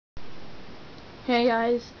Hey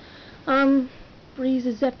guys, Breeze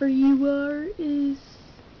as ever you are is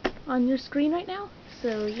on your screen right now.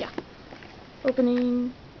 So yeah,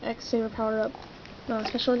 opening X-Saber Powerup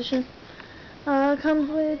Special Edition. Comes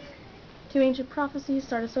with 2 Ancient Prophecies,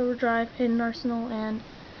 Stardust Overdrive, Hidden Arsenal, and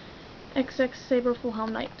X-Saber Full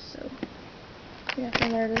Helm Knight. So yeah,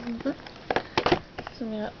 and there it is in the front. So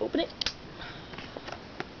I'm gonna open it.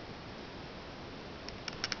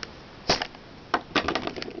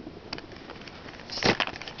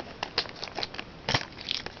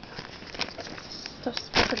 Stuff's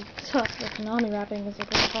pretty tough. The Konami wrapping is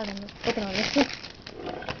like really hard on the open on this.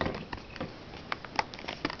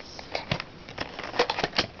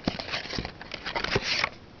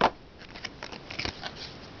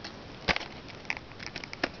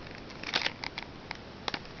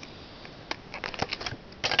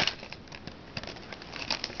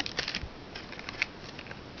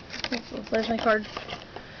 So there's my card.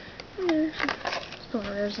 There's some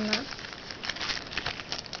rares in that.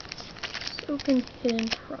 Let's open Hidden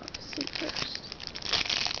Prophecy first.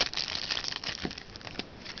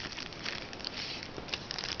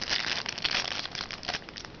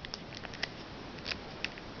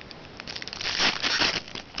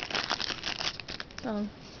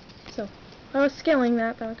 So if I was scaling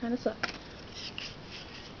that would kind of suck.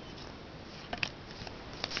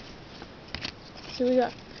 So we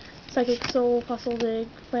got Psychic Soul, Fossil Dig,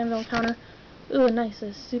 Flammable Encounter. Ooh, nice,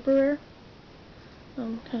 a super rare.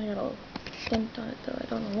 Kind of got a dent on it though, I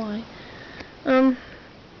don't know why.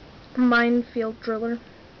 Minefield Driller,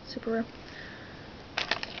 super rare.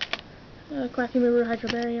 Quacking Mirror, Hydro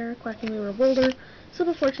Barrier, Quacking Mirror Boulder,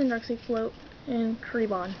 Silver Fortune, Darksea Float, and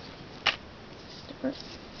Kribon. It's different.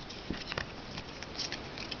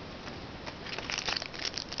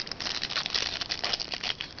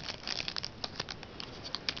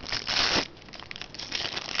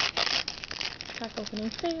 Pack opening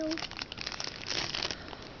failed.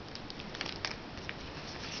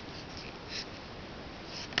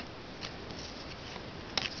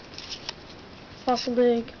 Fossil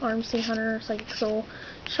Dig, Arm Sea Hunter, Psychic Soul,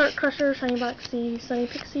 Shark Crusher, Shiny Black Sea, Sunny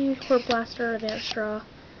Pixie, Corp Blaster, Advanced Straw,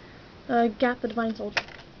 Gap the Divine Soldier.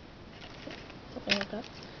 Something like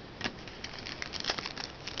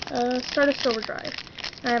that. Stardust Overdrive.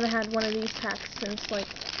 I haven't had one of these packs since like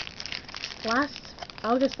last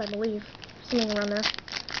August, I believe. Something around there.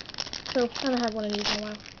 So I haven't had one of these in a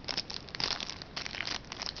while.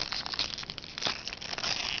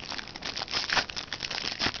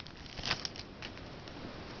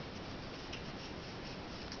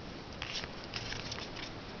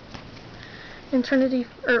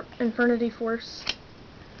 Infernity Force,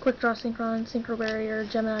 Quick Draw Synchron, Synchro Barrier,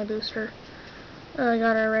 Gemini Booster.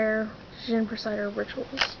 Got a rare Jin Presider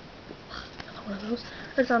Rituals. Another one of those.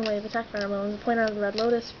 Earthbound Wave, Attack Pheromones, Pointer of the Red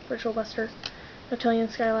Lotus, Ritual Buster, Reptilian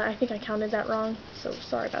Skylight. I think I counted that wrong, so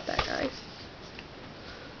sorry about that, guys.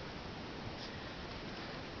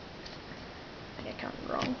 I think I counted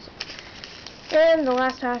wrong. So. And the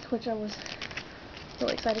last pack, which I was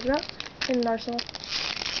really excited about, Hidden Arsenal.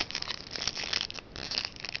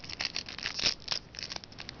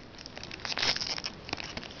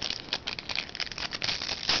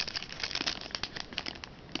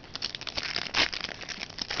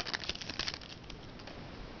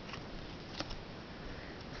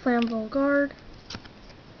 Flammable Guard,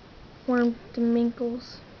 Worm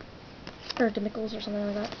Deminkles, or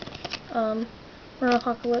something like that. Worm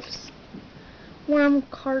Apocalypse, Worm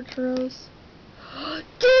Cardros.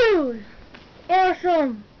 Dude!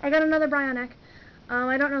 Awesome! I got another Brionac.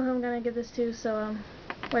 I don't know who I'm gonna give this to, so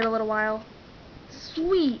wait a little while.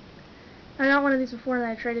 Sweet! I got one of these before and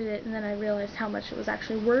I traded it, and then I realized how much it was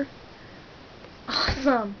actually worth.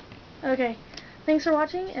 Awesome! Okay, thanks for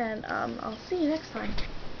watching, and I'll see you next time.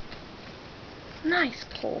 Nice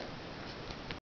pull.